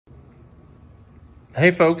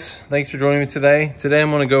Hey folks, thanks for joining me today. Today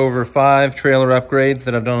I'm going to go over 5 trailer upgrades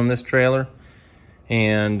that I've done on this trailer.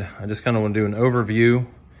 And I just kind of want to do an overview.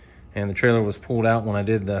 And the trailer was pulled out when I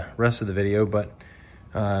did the rest of the video, but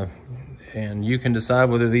and you can decide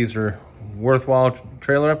whether these are worthwhile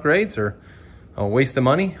trailer upgrades or a waste of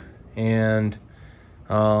money. And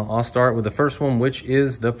I'll start with the first one, which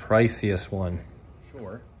is the priciest one.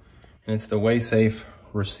 Sure. And it's the WeighSafe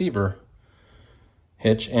receiver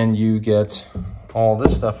hitch, and you get all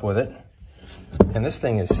this stuff with it. And this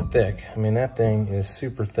thing is thick. I mean, that thing is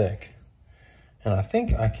super thick. And I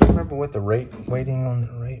think, I can't remember what the weighting on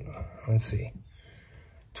the rate. Let's see,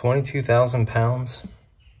 22,000 pounds.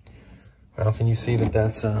 Well, can you see that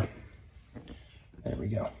that's, there we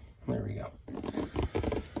go.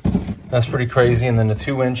 That's pretty crazy. And then the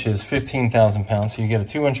 2-inch is 15,000 pounds. So you get a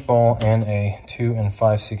 2-inch ball and a 2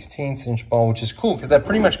 5/16 inch ball, which is cool because that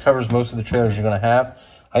pretty much covers most of the trailers you're gonna have.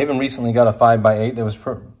 I even recently got a 5x8 that was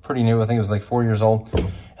pretty new. I think it was like 4 years old.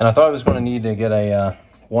 And I thought I was gonna need to get a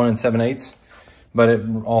 1 7/8, but it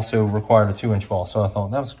also required a 2-inch ball. So I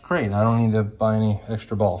thought that was great. I don't need to buy any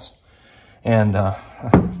extra balls. And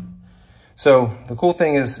so the cool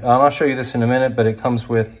thing is, and I'll show you this in a minute, but it comes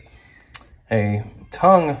with a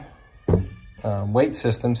tongue weight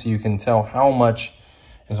system, so you can tell how much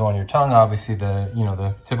is on your tongue. Obviously,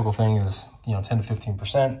 the typical thing is 10 to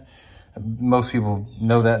 15%. Most people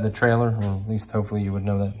know that in the trailer, or at least hopefully you would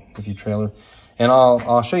know that if you trailer. And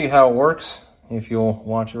I'll show you how it works if you'll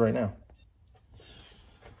watch it right now.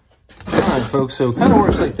 All right, folks. So it kind of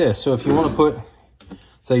works like this. So if you want to put,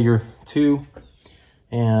 say, your 2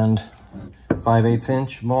 5/8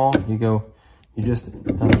 inch ball, it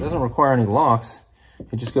doesn't require any locks.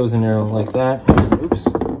 It just goes in there like that. Oops.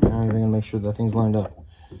 Now I'm gonna make sure that thing's lined up.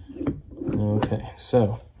 Okay,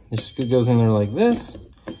 so it just goes in there like this.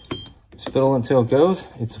 Just fiddle until it goes.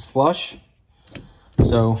 It's a flush.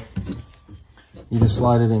 So you just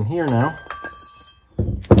slide it in here now.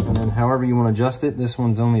 And then however you want to adjust it. This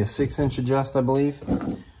one's only a 6-inch adjust, I believe,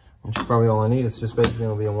 which is probably all I need. It's just basically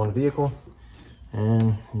gonna be on one vehicle.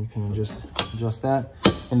 And you can just adjust that.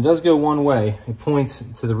 And it does go one way. It points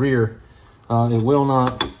to the rear. It will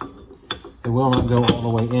not go all the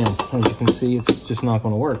way in. As you can see, it's just not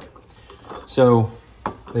going to work. So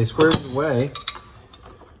they square it away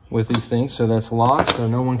with these things, so that's locked, so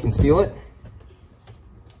no one can steal it,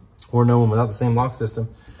 or no one without the same lock system.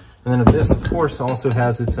 And then this, of course, also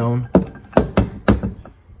has its own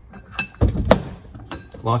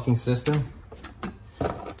locking system.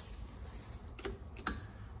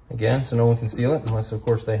 Again, so no one can steal it, unless of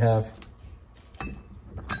course they have,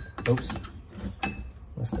 oops,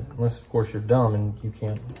 unless of course you're dumb and you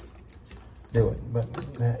can't do it, but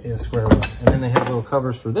that is square away. And then they have little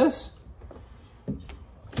covers for this,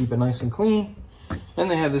 keep it nice and clean.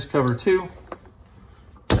 And they have this cover too,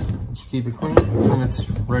 just keep it clean, and it's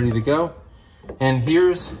ready to go. And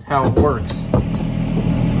here's how it works.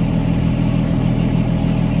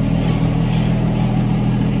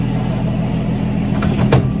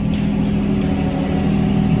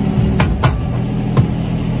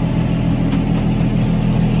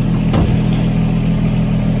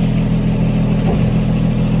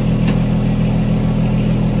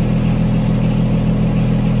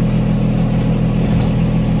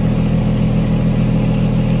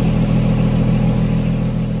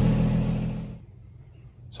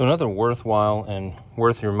 So another worthwhile and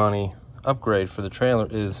worth your money upgrade for the trailer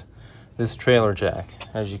is this trailer jack.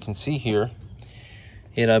 As you can see here,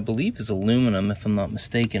 it I believe is aluminum, if I'm not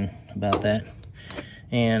mistaken about that.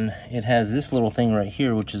 And it has this little thing right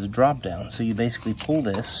here, which is a drop down. So you basically pull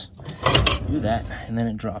this, do that, and then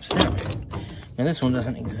it drops down. Now this one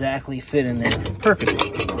doesn't exactly fit in there perfectly,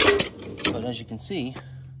 but as you can see,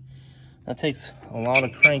 that takes a lot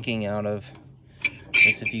of cranking out of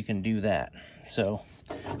this if you can do that. So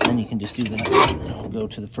then you can just do that. I'll go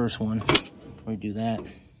to the first one, we do that,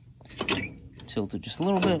 tilt it just a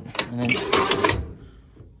little bit, and then,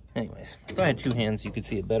 anyways, if I had 2 hands, you could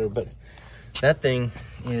see it better, but that thing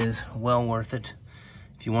is well worth it.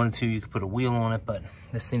 If you wanted to, you could put a wheel on it, but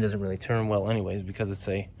this thing doesn't really turn well anyways because it's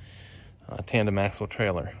a tandem axle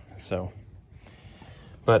trailer. So,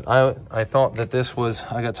 but I thought that this was,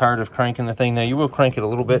 I got tired of cranking the thing. Now you will crank it a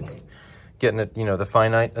little bit, getting it, the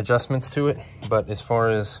finite adjustments to it. But as far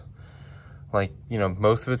as like,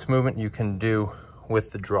 most of its movement you can do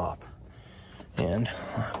with the drop. And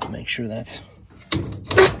I'll have to make sure that's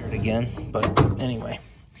centered again. But anyway,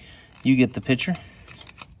 you get the picture.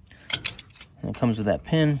 And it comes with that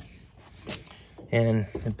pin. And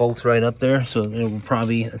it bolts right up there, so it will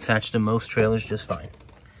probably attach to most trailers just fine.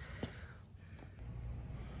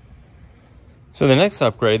 So the next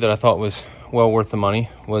upgrade that I thought was well worth the money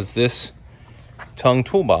was this tongue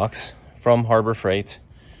toolbox from Harbor Freight.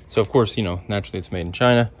 So of course, you know, naturally it's made in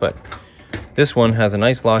China, but this one has a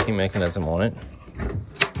nice locking mechanism on it.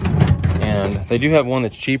 And they do have one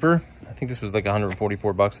that's cheaper. I think this was like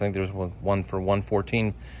 144 bucks. I think there's one for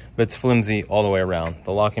 114, but it's flimsy all the way around.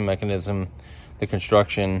 The locking mechanism, the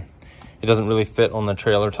construction, it doesn't really fit on the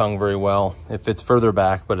trailer tongue very well. It fits further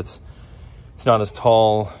back, but it's not as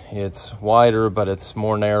tall. It's wider, but it's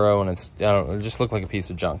more narrow, and it just looked like a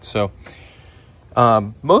piece of junk. So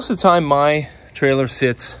most of the time my trailer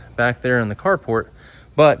sits back there in the carport,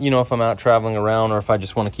 but you know, if I'm out traveling around, or if I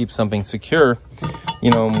just want to keep something secure,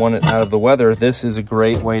 you know, and want it out of the weather, this is a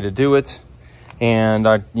great way to do it. And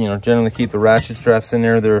I, you know, generally keep the ratchet straps in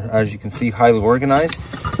there. They're, as you can see, highly organized.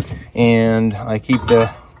 And I keep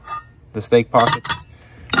the stake pockets,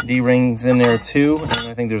 D-rings in there too, and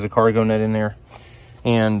I think there's a cargo net in there.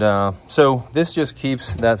 And so this just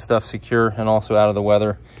keeps that stuff secure and also out of the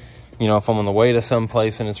weather. You know, if I'm on the way to some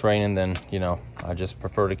place and it's raining, then, you know, I just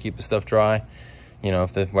prefer to keep the stuff dry. You know,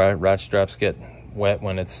 if the ratchet straps get wet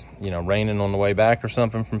when it's, you know, raining on the way back or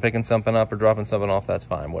something from picking something up or dropping something off, that's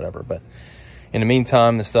fine, whatever. But in the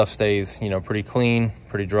meantime, the stuff stays, you know, pretty clean,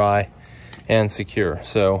 pretty dry, and secure.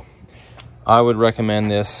 So I would recommend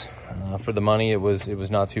this. For the money, it was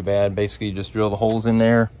not too bad. Basically, you just drill the holes in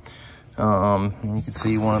there. And you can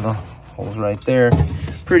see one of the holes right there.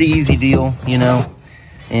 Pretty easy deal, you know,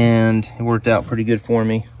 and it worked out pretty good for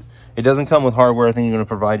me. It doesn't come with hardware. I think you're going to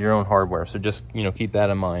provide your own hardware, so just, you know, keep that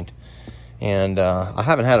in mind. And I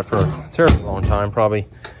haven't had it for a terribly long time, probably,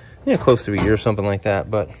 you know, close to a year, something like that,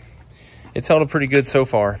 but it's held up pretty good so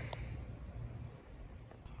far.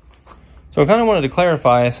 So I kind of wanted to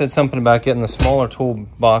clarify, I said something about getting the smaller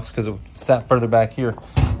toolbox because it sat further back here,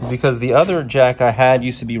 because the other jack I had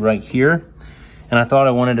used to be right here, and I thought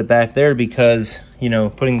I wanted it back there because, you know,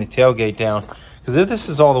 putting the tailgate down, because if this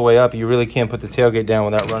is all the way up, you really can't put the tailgate down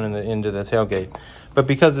without running it into the tailgate. But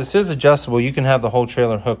because this is adjustable, you can have the whole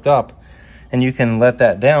trailer hooked up, and you can let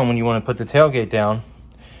that down when you want to put the tailgate down.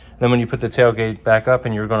 Then when you put the tailgate back up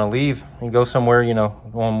and you're going to leave and go somewhere, you know,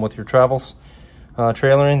 on with your travels,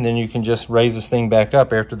 trailering, then you can just raise this thing back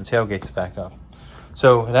up after the tailgate's back up.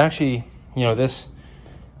 So it actually, you know, this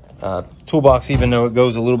toolbox, even though it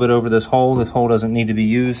goes a little bit over this hole doesn't need to be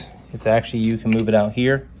used. It's actually, you can move it out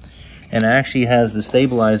here, and it actually has the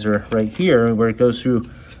stabilizer right here where it goes through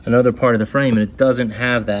another part of the frame, and it doesn't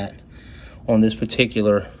have that on this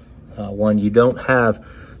particular one. You don't have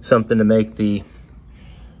something to make the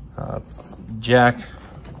jack,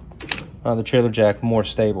 the trailer jack, more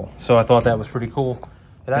stable. So I thought that was pretty cool.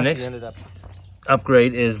 It actually ended up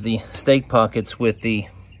upgrade is the stake pockets with the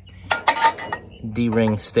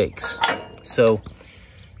D-ring stakes. So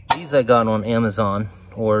these I got on Amazon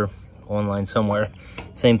or online somewhere.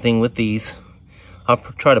 Same thing with these. I'll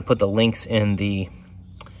try to put the links in the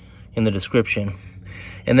description.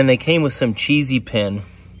 And then they came with some cheesy pin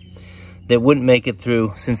that wouldn't make it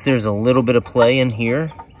through, since there's a little bit of play in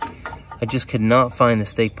here. I just could not find the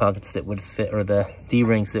stake pockets that would fit, or the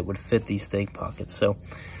D-rings that would fit these stake pockets. So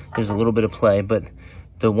there's a little bit of play, but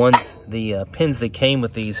the pins that came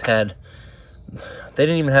with these they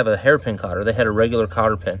didn't even have a hairpin cotter. They had a regular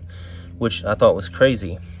cotter pin, which I thought was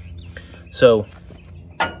crazy. So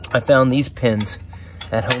I found these pins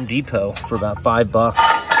at Home Depot for about $5.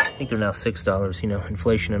 I think they're now $6, you know,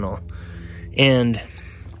 inflation and all. And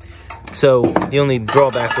so the only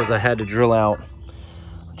drawback was I had to drill out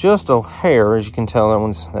just a hair. As you can tell,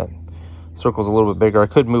 that circle's a little bit bigger. I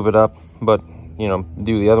could move it up, but, you know,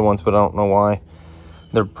 do the other ones, but I don't know why.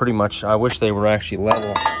 They're pretty much, I wish they were actually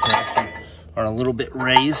level. They actually are a little bit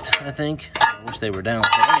raised, I think. I wish they were down,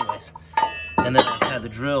 but anyways. And then I had to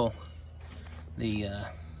drill the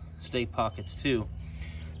stake pockets too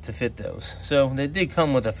to fit those. So they did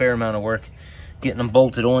come with a fair amount of work getting them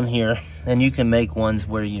bolted on here. And you can make ones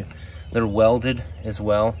where they're welded as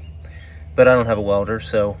well. But I don't have a welder,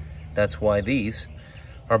 so that's why these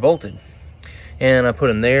are bolted. And I put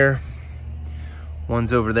them there.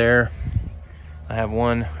 One's over there. I have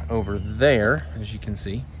one over there, as you can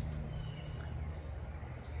see.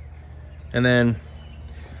 And then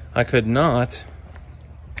I could not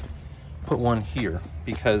put one here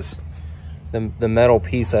because the metal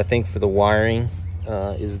piece, I think, for the wiring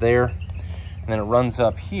is there. And then it runs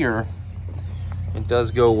up here. It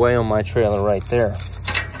does go way on my trailer right there.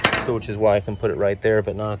 So, which is why I can put it right there,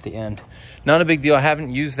 but not at the end. Not a big deal. I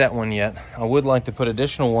haven't used that one yet. I would like to put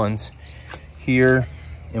additional ones here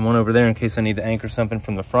and one over there in case I need to anchor something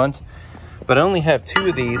from the front. But I only have 2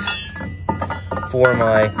 of these for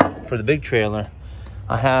the big trailer.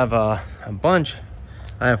 I have a bunch.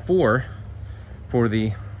 I have 4 for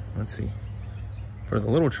the, let's see, for the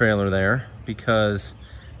little trailer there because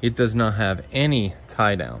it does not have any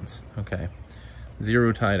tie downs, okay?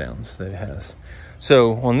 0 tie downs that it has.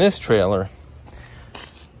 So on this trailer,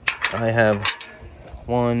 I have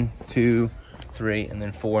 1, 2, 3, and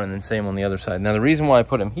then 4, and then same on the other side. Now the reason why I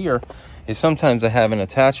put them here is sometimes I have an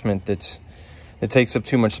attachment that takes up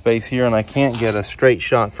too much space here, and I can't get a straight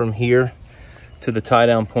shot from here to the tie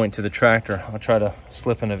down point to the tractor. I'll try to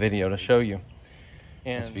slip in a video to show you.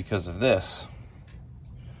 And it's because of this.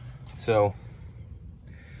 So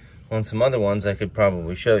on some other ones I could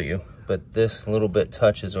probably show you, but this little bit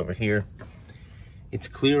touches over here. It's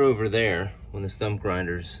clear over there when the stump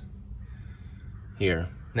grinder's here.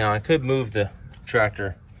 Now I could move the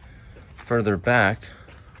tractor further back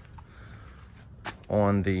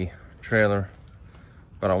on the trailer,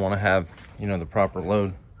 but I want to have, you know, the proper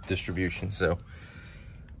load distribution. So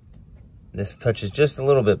this touches just a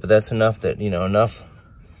little bit, but that's enough that, you know, enough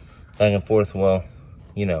back and forth will,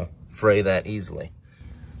 you know, fray that easily.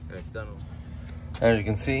 And it's done. As you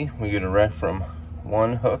can see, we get a wreck from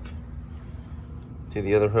one hook to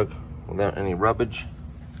the other hook without any rubbage.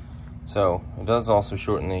 So it does also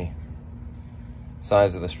shorten the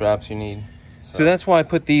size of the straps you need. So that's why I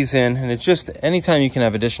put these in, and it's just anytime you can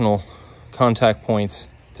have additional contact points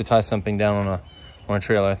to tie something down on a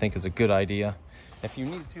trailer, I think is a good idea. If you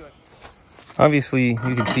need to, obviously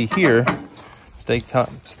you can see here,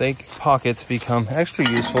 stake pockets become extra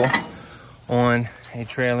useful on a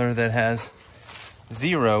trailer that has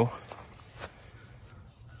 0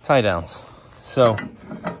 tie downs. So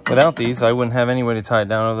without these, I wouldn't have any way to tie it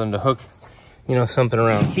down other than to hook, you know, something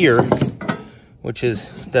around here, which is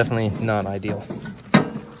definitely not ideal.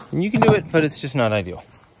 And you can do it, but it's just not ideal.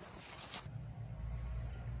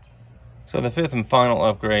 So the 5th and final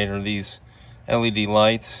upgrade are these LED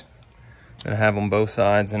lights that I have on both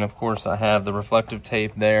sides. And of course I have the reflective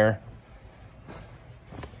tape there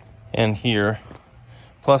and here.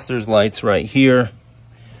 Plus there's lights right here.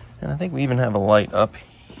 And I think we even have a light up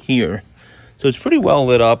here. So it's pretty well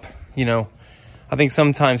lit up. You know, I think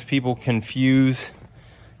sometimes people confuse,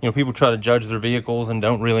 you know, people try to judge their vehicles and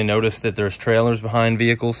don't really notice that there's trailers behind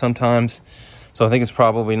vehicles sometimes. So I think it's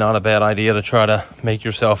probably not a bad idea to try to make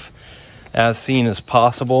yourself as seen as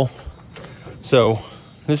possible. So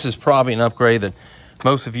this is probably an upgrade that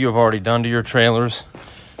most of you have already done to your trailers.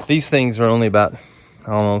 These things are only about,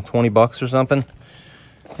 I don't know, 20 bucks or something.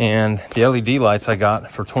 And the LED lights I got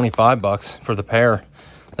for 25 bucks for the pair.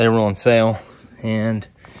 They were on sale. And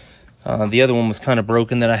the other one was kind of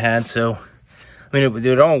broken that I had. So, I mean,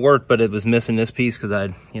 it all worked, but it was missing this piece because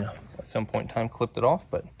I'd, you know, at some point in time clipped it off.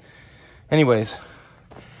 But anyways,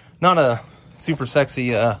 not a super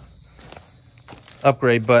sexy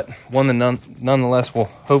upgrade, but one that nonetheless will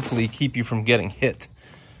hopefully keep you from getting hit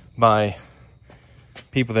by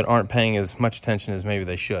people that aren't paying as much attention as maybe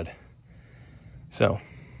they should. So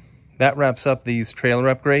that wraps up these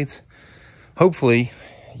trailer upgrades. Hopefully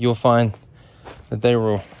you'll find that they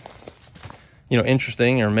were, you know,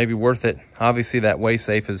 interesting or maybe worth it. Obviously that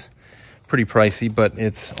WeighSafe is pretty pricey, but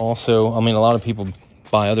it's also, I mean, a lot of people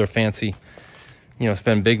buy other fancy, you know,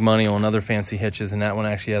 spend big money on other fancy hitches, and that one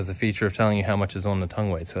actually has the feature of telling you how much is on the tongue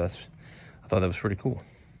weight. So that's, I thought that was pretty cool.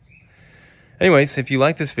 Anyways, if you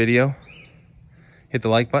like this video, hit the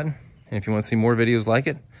like button. And if you want to see more videos like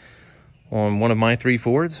it on one of my 3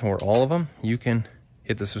 Fords or all of them, you can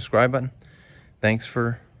hit the subscribe button. Thanks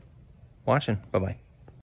for watching. Bye-bye.